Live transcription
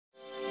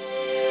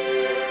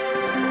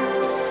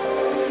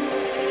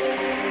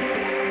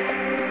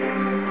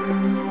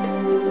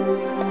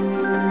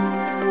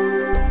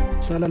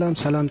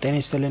ሰላም ጤና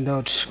ይስጥልን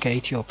ዳውድ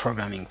ከኢትዮ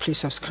ፕሮግራሚንግ ፕሊዝ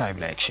ሰብስክራይብ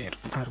ላይክ ሼር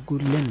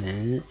አድርጉልን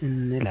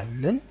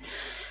እንላለን።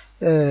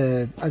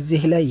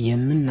 እዚህ ላይ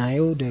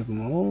የምናየው ደግሞ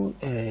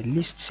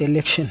ሊስት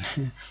ሴሌክሽን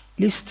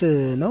ሊስት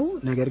ነው፣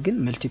 ነገር ግን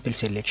መልቲፕል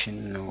ሴሌክሽን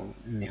ነው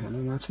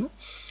የሚሆነው ማለት ነው።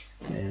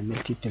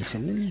 መልቲፕል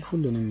ስንል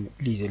ሁሉንም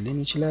ሊይዝልን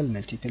ይችላል።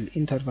 መልቲፕል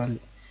ኢንተርቫል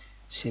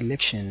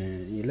ሴሌክሽን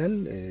ይላል፣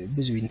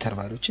 ብዙ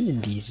ኢንተርቫሎችን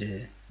እንዲይዝ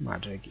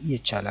ማድረግ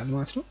ይቻላል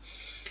ማለት ነው።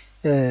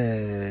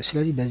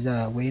 ስለዚህ በዛ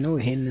ወይ ነው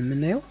ይሄን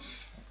የምናየው።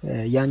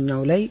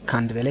 ያኛው ላይ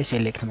ከአንድ በላይ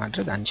ሴሌክት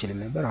ማድረግ አንችልም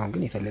ነበር። አሁን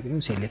ግን የፈለግነው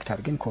ሴሌክት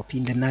አድርገን ኮፒ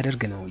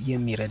እንድናደርግ ነው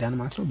የሚረዳን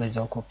ማለት ነው።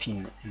 በዛው ኮፒ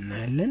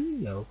እናያለን።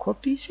 ያው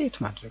ኮፒ ሴት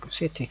ማድረግ ነው።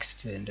 ሴት ቴክስት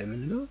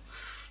እንደምንለው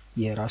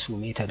የራሱ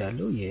ሜተድ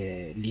አለው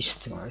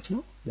የሊስት ማለት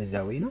ነው።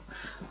 በዛ ወይ ነው።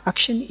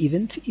 አክሽን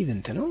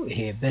ኢቨንት ነው።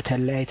 ይሄ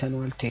በተን ላይ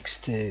አይተነዋል።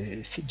 ቴክስት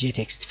ጄ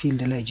ቴክስት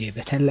ፊልድ ላይ ጄ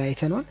በተን ላይ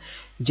አይተነዋል።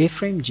 ጄ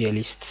ፍሬም ጄ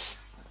ሊስት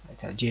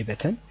ጄ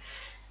በተን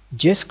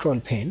ጄ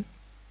ስክሮል ፔን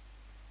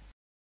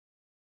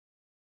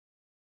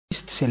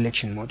ሊስት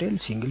ሴሌክሽን ሞዴል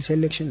ሲንግል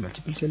ሴሌክሽን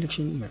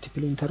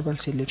መልቲፕል ኢንተርቫል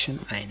ሴሌክሽን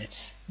አይነት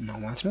ነው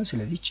ማለት ነው።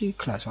 ስለዚህ እቺ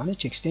ክላስ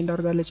ዋነች ኤክስቴንድ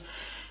አድርጋለች።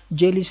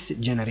 JList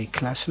ጄነሪክ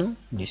ክላስ ነው።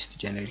 ሊስት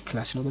ጄነሪክ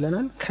ክላስ ነው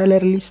ብለናል።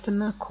 ከለር ሊስት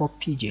እና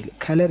ኮፒ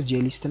ከለር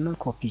JList እና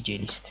ኮፒ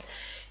JList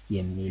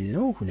የሚል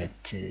ነው።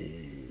 ሁለት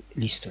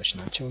ሊስቶች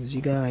ናቸው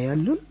እዚህ ጋር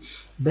ያሉን።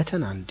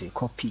 በተን አንድ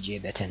ኮፒ ጄ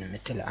በተን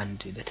የምትል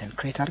አንድ በተን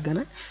ክሬት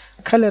አድርገናል።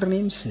 ከለር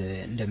ኔምስ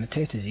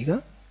እንደምታዩት እዚህ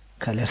ጋር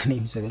ከለር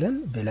ኔምስ ብለን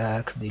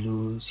ብላክ ብሉ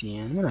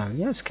ሲያን ምናምን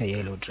ያ እስከ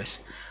የሎ ድረስ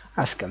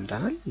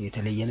አስቀምጠናል።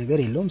 የተለየ ነገር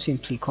የለውም።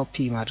 ሲምፕሊ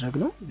ኮፒ ማድረግ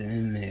ነው።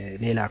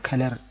 ሌላ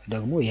ከለር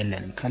ደግሞ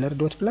የለንም። ከለር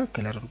ዶት ብላክ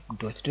ከለር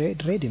ዶት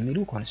ሬድ የሚሉ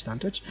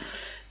ኮንስታንቶች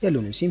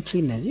የሉንም። ሲምፕሊ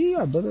እነዚህ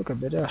አበበ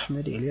ከበደ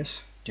አህመድ ኤልያስ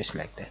just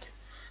like that።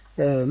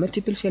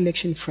 መልቲፕል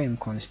ሴሌክሽን ፍሬም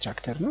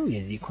ኮንስትራክተር ነው።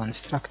 የዚህ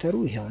ኮንስትራክተሩ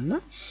ይሄውና፣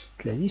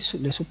 ስለዚህ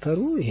ለሱፐሩ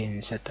ይሄን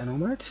ሰጠነው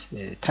ማለት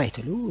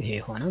ታይትሉ ይሄ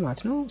ሆነ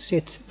ማለት ነው።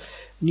 ሴት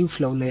ኒው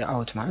ፍሎው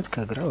ሌአውት ማለት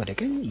ከግራ ወደ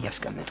ቀኝ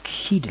እያስቀመጥክ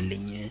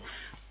ሂድልኝ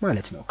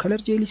ማለት ነው።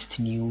 ከለር JList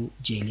ኒው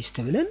JList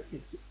ብለን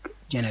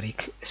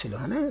ጄነሪክ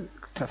ስለሆነ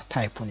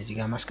ታይፑን እዚህ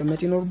ጋር ማስቀመጥ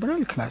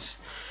ይኖርብናል። ክላስ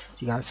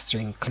እዚህ ጋር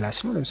ስትሪንግ ክላስ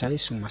ነው፣ ለምሳሌ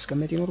እሱን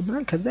ማስቀመጥ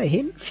ይኖርብናል። ከዛ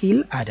ይሄን ፊል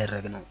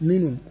አደረግነው።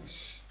 ምኑን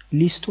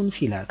ሊስቱን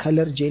ፊል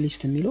ከለር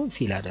JList የሚለው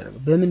ፊል አደረገ።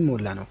 በምን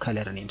ሞላ ነው?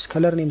 ከለር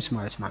ኔምስ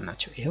ማለት ማን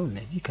ናቸው? ይሄው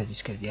እነዚህ ከዚህ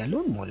እስከዚህ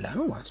ያለውን ሞላ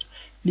ነው ማለት ነው።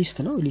 ሊስት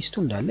ነው። ሊስቱ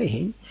እንዳለ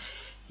ይሄን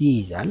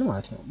ይይዛል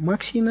ማለት ነው።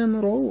 ማክሲመም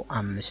ሮው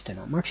 5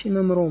 ነው።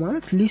 ማክሲመም ሮው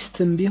ማለት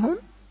ሊስትም ቢሆን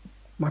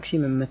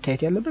ማክሲመም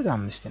መታየት ያለበት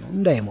 5 ነው፣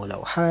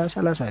 እንዳይሞላው 20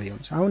 30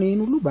 ቢሆን። አሁን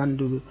ይሄን ሁሉ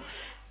በአንድ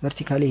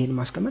ቨርቲካሊ ይሄን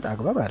ማስቀመጥ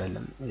አግባብ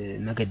አይደለም፣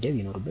 መገደብ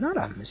ይኖርብናል።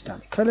 5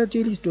 አለ። ከለር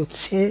JList ዶት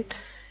ሴት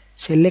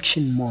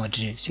ሴሌክሽን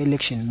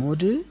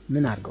ሞድ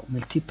ምን አድርገው?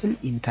 መልቲፕል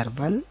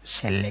ኢንተርቫል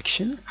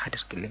ሴሌክሽን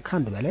አድርግልን።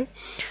 ከአንድ በላይ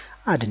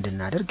አድ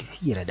እንድናደርግ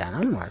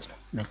ይረዳናል ማለት ነው።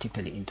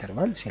 መልቲፕል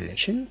ኢንተርቫል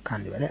ሴሌክሽን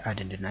ከአንድ በላይ አድ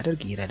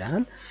እንድናደርግ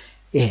ይረዳናል።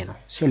 ይሄ ነው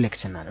ሴሌክት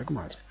ስናደርግ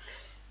ማለት ነው።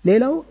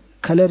 ሌላው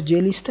ከለር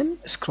JListን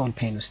ስክሮል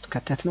ፔን ውስጥ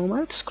ከተት ነው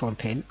ማለት ስክሮል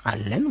ፔን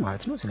አለን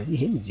ማለት ነው። ስለዚህ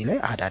ይሄን እዚህ ላይ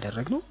አድ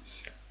አደረግነው።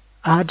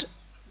 አድ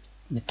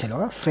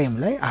ምትለዋ ፍሬም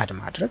ላይ አድ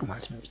ማድረግ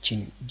ማለት ነው። እቺን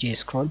ጄ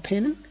ስክሮል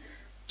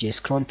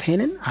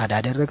ፔንን አድ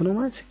አደረግነው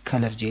ማለት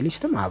ከለር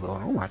JListም አብሮ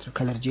ነው ማለት ነው።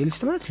 ከለር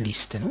JList ማለት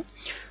ሊስት ነው፣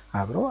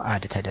 አብሮ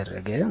አድ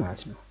ተደረገ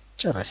ማለት ነው።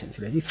 ጨረስን።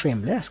 ስለዚህ ፍሬም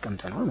ላይ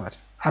አስቀምጠናል ማለት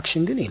ነው።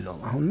 አክሽን ግን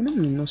የለውም። አሁን ምንም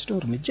የምንወስደው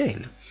እርምጃ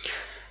የለም።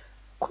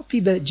 ኮፒ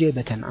በጄ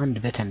በተን አንድ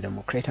በተን ደግሞ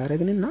ክሬት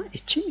አደረግንና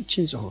እቺን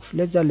ጽሁፍ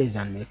ለዛን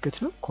ምልክት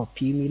ነው ኮፒ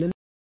ሚልን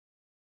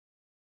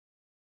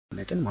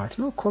መጠን ማለት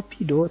ነው። ኮፒ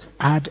ዶት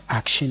አድ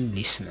አክሽን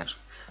ሊስነር።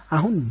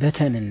 አሁን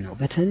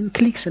በተንን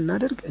ክሊክ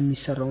ስናደርግ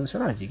የሚሰራውን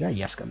ስራ እዚህ ጋር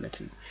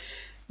እያስቀመጥን ነው።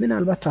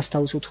 ምናልባት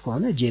ታስታውሱት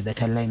ከሆነ ጄ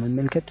በተን ላይ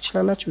መመልከት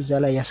ትችላላችሁ። እዛ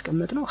ላይ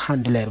ያስቀመጥነው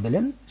ሃንድለር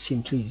ብለን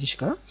ሲምፕሊ እዚህ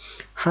ጋር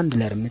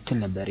ሃንድለር የምትል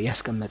ነበር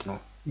ያስቀመጥነው።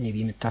 ሜቢ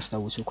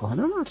የምታስታውሱ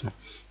ከሆነ ማለት ነው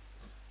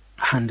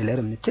ሃንድለር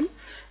የምትል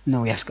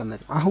ነው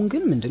ያስቀመጥነው። አሁን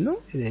ግን ምንድነው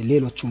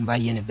ሌሎቹን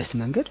ባየንበት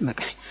መንገድ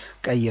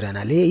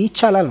ቀይረናል። ይሄ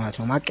ይቻላል ማለት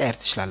ነው። ማቀየር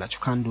ትችላላችሁ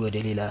ከአንዱ ወደ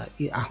ሌላ።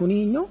 አሁን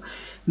ይሄኛው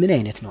ምን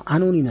አይነት ነው?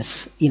 አኖኒመስ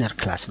ኢነር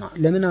ክላስ ነው።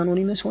 ለምን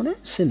አኖኒመስ ሆነ?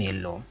 ስም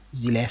የለውም።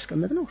 እዚህ ላይ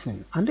ያስቀመጥነው ስም።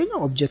 አንደኛ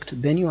ኦብጀክት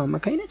በኒው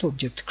አማካይነት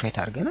ኦብጀክት ክሬት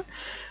አድርገናል።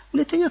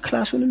 ሁለተኛ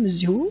ክላሱንም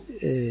እዚሁ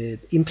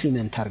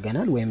ኢምፕሊመንት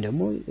አድርገናል፣ ወይም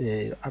ደግሞ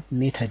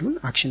ሜተዱን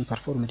አክሽን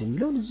ፐርፎርምድ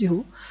የሚለውን እዚሁ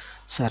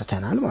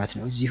ሰርተናል ማለት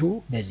ነው። እዚሁ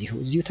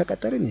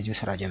ተቀጠርን፣ እዚሁ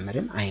ስራ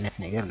ጀመርን አይነት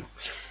ነገር ነው።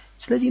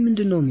 ስለዚህ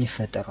ምንድነው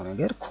የሚፈጠረው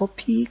ነገር? ኮፒ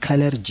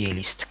ከለር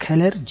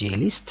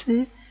JList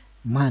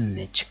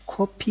ማነች?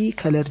 ኮፒ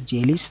ከለር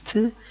JList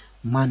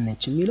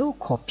ማነች የሚለው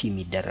ኮፒ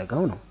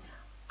የሚደረገው ነው።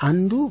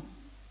 አንዱ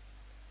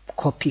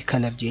ኮፒ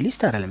ከለር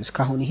JList አይደለም።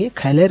 እስካሁን ይሄ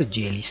ከለር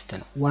JList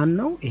ነው።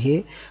 ዋናው ይሄ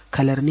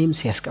ከለር ኔም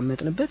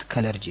ሲያስቀምጥንበት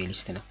ከለር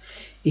JList ነው።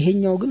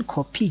 ይሄኛው ግን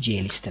ኮፒ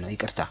JList ነው።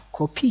 ይቅርታ፣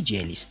 ኮፒ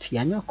JList።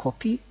 ያኛው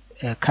ኮፒ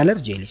ከለር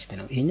JList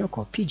ነው። ይሄኛው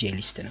ኮፒ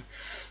JList ነው።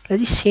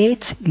 ስለዚህ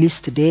ሴት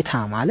ሊስት ዴታ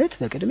ማለት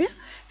በቅድሚያ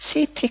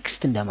ሴት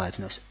ቴክስት እንደማለት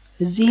ነው።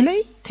 እዚህ ላይ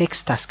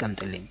ቴክስት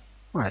አስቀምጥልኝ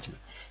ማለት ነው።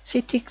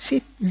 ሴት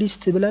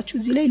ሊስት ብላችሁ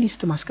እዚህ ላይ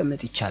ሊስት ማስቀመጥ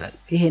ይቻላል።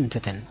 ይሄን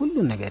ተተን ሁሉ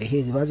ነገር ይሄ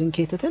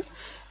ዝባዝንኬ ተተን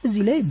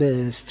እዚህ ላይ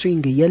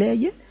በስትሪንግ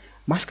እየለያየ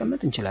ማስቀመጥ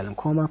እንችላለን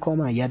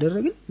ኮማ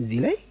ያደረግን እዚህ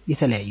ላይ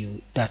የተለያዩ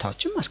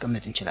ዳታዎችን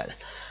ማስቀመጥ እንችላለን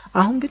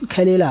አሁን ግን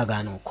ከሌላ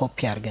ጋር ነው ኮፒ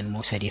አድርገን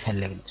መውሰድ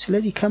የፈለግነው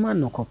ስለዚህ ከማን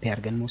ነው ኮፒ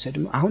አድርገን መውሰድ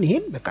አሁን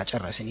ይሄን በቃ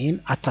ጨረስን ይሄን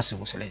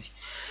አታስቡ ስለዚህ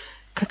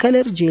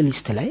ከከለር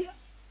JList ላይ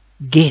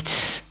get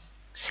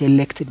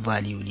selected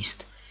value list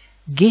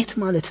get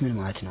ማለት ምን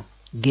ማለት ነው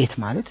get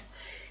ማለት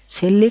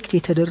ሴሌክት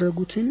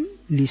የተደረጉትን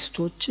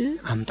ሊስቶች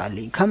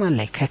አምጣልኝ ከማን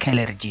ላይ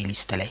ከከለር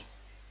JList ላይ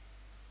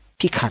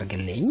ፒክ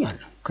አድርግልኝ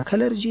አለው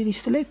ከከለር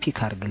JList ላይ ፒክ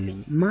አድርግልኝ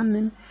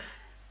ማንን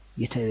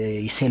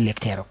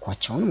የሴሌክት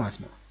ያረኳቸውን ማለት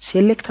ነው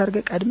ሴሌክት አድርገ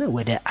ቀድመ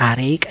ወደ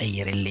አሬ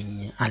ቀይርልኝ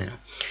አለው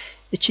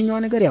እቺኛው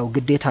ነገር ያው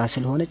ግዴታ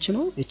ስለሆነች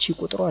ነው እቺ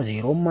ቁጥሯ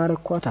 0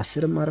 ማረኳት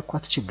 10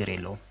 ማረኳት ችግር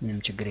የለውም ምንም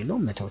ችግር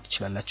የለውም መተው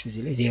ትችላላችሁ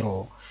እዚህ ላይ 0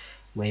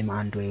 ወይም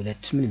 1 ወይ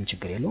 2 ምንም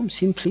ችግር የለውም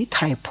ሲምፕሊ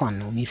ታይፑን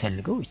ነው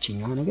የሚፈልገው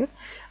እቺኛው ነገር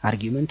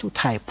አርጊውመንቱ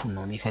ታይፑን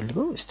ነው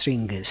የሚፈልገው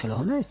ስትሪንግ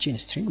ስለሆነ እቺን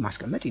ስትሪንግ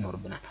ማስቀመጥ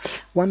ይኖርብናል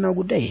ዋናው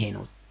ጉዳይ ይሄ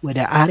ነው ወደ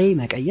አሬ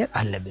መቀየር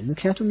አለብን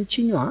ምክንያቱም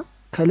እቺኛዋ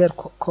ከለር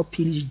ኮፒ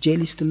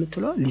JList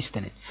የምትለው ሊስት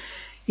ነች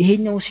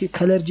ይሄኛው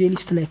ከለር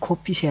JList ላይ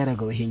ኮፒ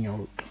ሲያደርገው ይሄኛው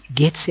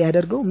ጌት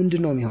ሲያደርገው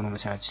ምንድነው የሚሆነው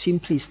መሰላችሁ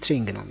ሲምፕሊ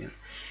ስትሪንግ ነው የሚሆነው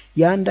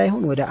ያ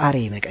እንዳይሆን ወደ አሬ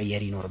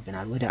መቀየር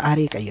ይኖርብናል ወደ አሬ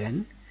ቀይረን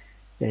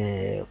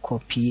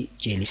ኮፒ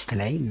JList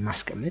ላይ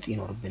ማስቀመጥ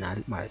ይኖርብናል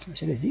ማለት ነው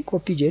ስለዚህ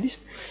ኮፒ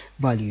JList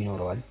ቫልዩ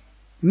ይኖረዋል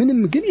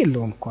ምንም ግን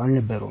የለውም እኮ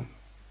አልነበረውም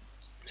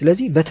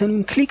ስለዚህ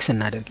በተኑን ክሊክ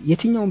ስናደርግ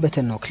የትኛውን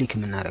በተን ነው ክሊክ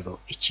የምናደርገው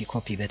እቺ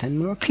ኮፒ በተን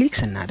ነው ክሊክ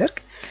ስናደርግ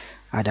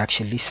አድ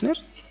አክሽን ሊስነር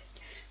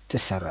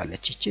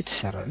ትሰራለች እቺ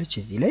ትሰራለች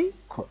እዚህ ላይ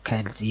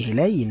ከዚህ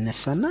ላይ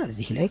ይነሳና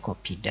እዚህ ላይ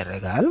ኮፒ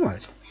ይደረጋል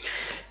ማለት ነው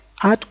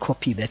አድ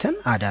ኮፒ በተን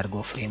አድ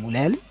አድርጎ ፍሬሙ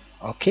ላይ አለ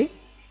ኦኬ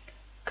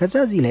ከዛ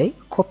እዚህ ላይ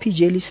ኮፒ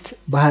JList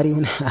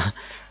ባህሪውን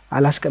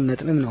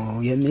አላስቀመጥንም ነው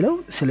የሚለው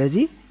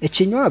ስለዚህ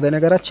እቺኛዋ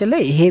በነገራችን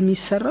ላይ ይሄ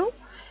የሚሰራው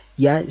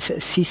ያ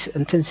ሲስ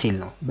እንትን ሲል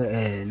ነው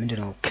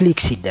ምንድነው ክሊክ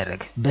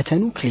ሲደረግ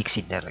በተኑ ክሊክ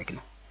ሲደረግ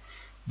ነው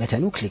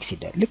በተኑ ክሊክ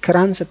ሲደረግ ልክ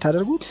ራን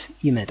ስታደርጉት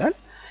ይመጣል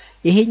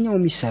ይሄኛው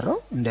የሚሰራው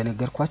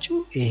እንደነገርኳችሁ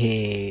ይሄ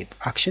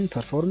አክሽን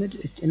ፐርፎርምድ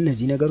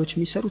እነዚህ ነገሮች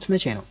የሚሰሩት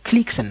መቼ ነው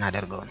ክሊክ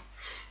ስናደርገው ነው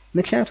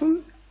ምክንያቱም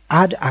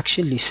አድ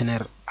አክሽን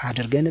ሊስነር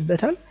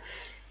አድርገንበታል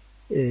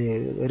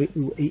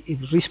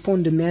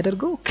ሪስፖንድ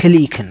የሚያደርገው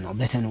ክሊክን ነው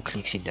በተኑ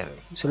ክሊክ ሲደረግ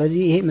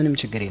ስለዚህ ይሄ ምንም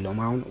ችግር የለውም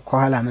አሁን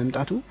ከኋላ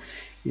መምጣቱ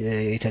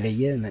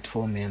የተለየ መጥፎ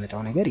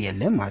የሚያመጣው ነገር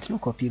የለም ማለት ነው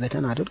ኮፒ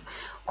በተን አድርግ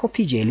ኮፒ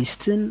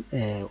JListን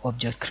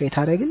ኦብጀክት ክሬት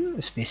አደረግን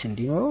ስፔስ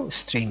እንዲኖረው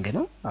ስትሪንግ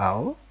ነው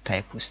አዎ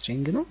ታይፑ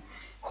ስትሪንግ ነው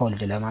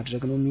ሆልድ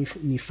ለማድረግ ነው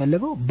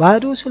የሚፈልገው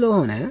ባዶ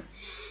ስለሆነ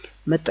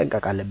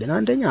መጠንቀቅ አለብን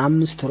አንደኛ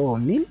 5 ሮ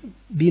የሚል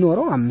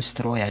ቢኖረው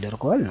 5 ሮ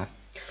ያደርገዋል ነው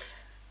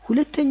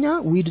ሁለተኛ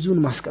ዊድዙን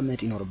ማስቀመጥ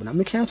ይኖርብናል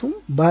ምክንያቱም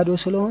ባዶ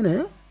ስለሆነ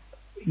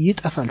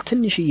ይጠፋል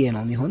ትንሽዬ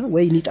ነው የሚሆነው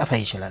ወይ ሊጠፋ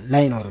ይችላል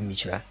ላይኖርም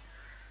ይችላል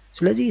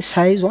ስለዚህ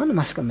ሳይዟን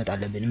ማስቀመጥ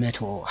አለብን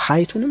 100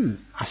 ሃይቱንም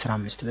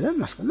 15 ብለን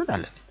ማስቀመጥ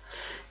አለብን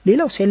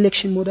ሌላው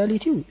ሴሌክሽን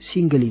ሞዳሊቲው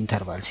ሲንግል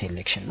ኢንተርቫል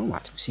ሴሌክሽን ነው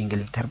ማለት ነው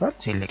ሲንግል ኢንተርቫል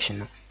ሴሌክሽን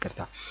ነው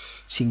ቅርታ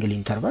ሲንግል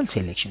ኢንተርቫል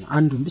ሴሌክሽን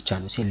አንዱን ብቻ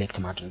ነው ሴሌክት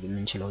ማድረግ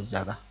የምንችለው እዛ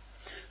ጋር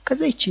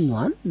ከዛ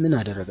ይችኛዋን ምን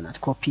አደረግናት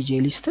ኮፒ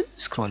JListን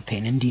ስክሮል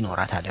ፔን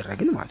እንዲኖራት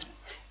አደረግን ማለት ነው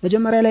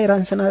መጀመሪያ ላይ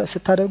ራን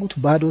ስታደርጉት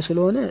ባዶ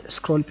ስለሆነ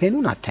ስክሮል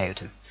ፔኑን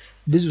አታዩትም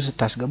ብዙ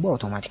ስታስገቡ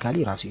አውቶማቲካሊ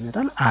ራሱ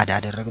ይመጣል አድ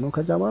አደረግነው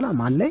ከዛ በኋላ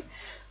ማን ላይ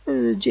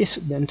ጄስ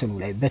በእንትኑ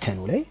ላይ በተኑ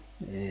ላይ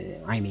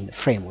አይ ሚን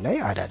ፍሬሙ ላይ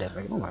አድ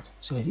አደረግነው ማለት ነው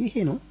ስለዚህ ይሄ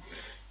ነው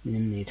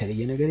ምንም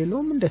የተለየ ነገር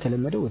የለውም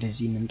እንደተለመደው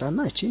ወደዚህ እንምጣና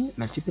እቺን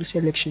መልቲፕል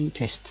ሴሌክሽን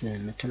ቴስት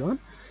የምትለውን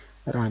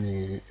ራን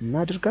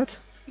እናድርጋት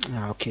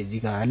ኦኬ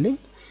እዚህ ጋር አለኝ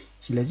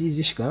ስለዚህ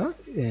እዚህ ጋር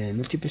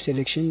መልቲፕል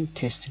ሴሌክሽን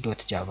ቴስት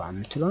ዶት ጃቫ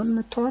የምትለውን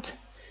መተዋት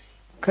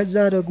ከዛ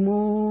ደግሞ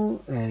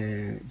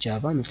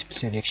ጃቫ መልቲፕል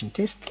ሴሌክሽን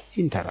ቴስት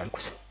ኢንተር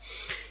አልኩት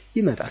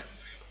ይመጣል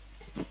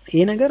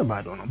ይሄ ነገር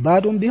ባዶ ነው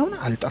ባዶም ቢሆን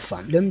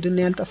አልጠፋም ለምንድን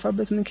ነው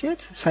ያልጠፋበት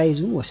ምክንያት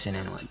ሳይዙን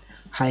ወሰነናል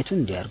ሃይቱን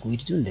እንዲያርጉ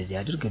ዊድዙን እንደዚህ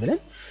አድርግ ብለን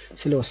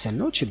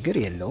ስለወሰነው ችግር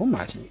የለውም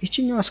ማለት ነው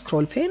እቺኛው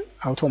ስክሮል ፔን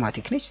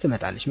አውቶማቲክ ነች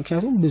ትመጣለች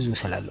ምክንያቱም ብዙ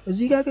ስላለው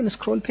እዚህ ጋር ግን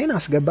ስክሮል ፔን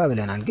አስገባ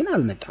ብለናል ግን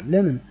አልመጣም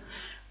ለምን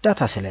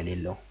ዳታ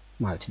ስለሌለው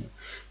ማለት ነው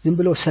ዝም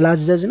ብሎ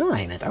ስላዘዝ ነው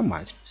አይመጣም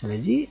ማለት ነው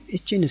ስለዚህ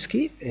እቺን እስኪ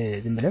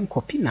ዝም ብለን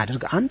ኮፒ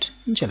እናድርግ አንድ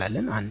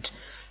እንችላለን አንድ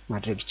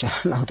ማድረግ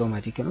ይቻላል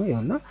አውቶማቲክ ነው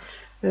ይኸውና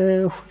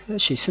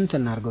እሺ ስንት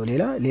እናርገው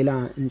ሌላ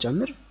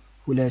እንጨምር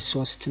 2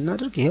 3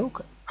 እናድርግ ይሄው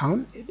አሁን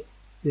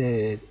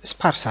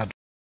ስፓርስ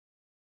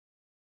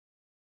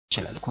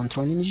ይችላል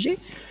ኮንትሮልን ይዤ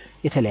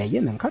የተለያየ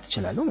መንካት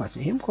ይችላል ማለት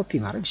ነው ይሄም ኮፒ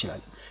ማድረግ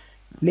ይችላል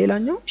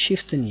ሌላኛው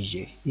shiftን ይዤ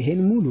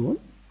ይሄን ሙሉውን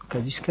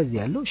ከዚህ እስከዚህ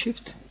ያለው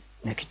shift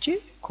ነክቼ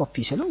ኮፒ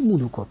ስለው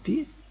ሙሉ ኮፒ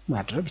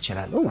ማድረግ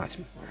ይችላል ማለት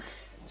ነው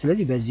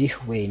ስለዚህ በዚህ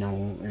ወይ ነው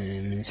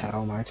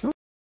የምንሰራው ማለት ነው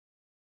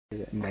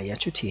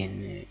እንዳያችሁት ይሄን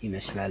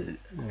ይመስላል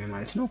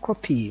ማለት ነው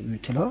ኮፒ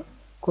የምትለው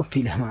ኮፒ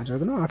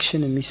ለማድረግ ነው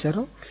አክሽን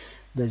የሚሰራው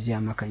በዚህ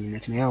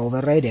አማካኝነት ነው ያው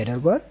ኦቨርራይድ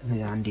ያደርጋል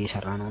አንዴ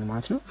የሰራነው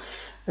ማለት ነው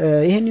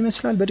ይሄን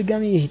ይመስላል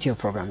በድጋሚ የኢትዮ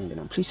ፕሮግራሚንግ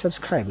ነው ፕሊዝ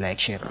ሰብስክራይብ ላይክ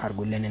ሼር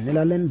አድርጉልን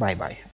እንላለን ባይ ባይ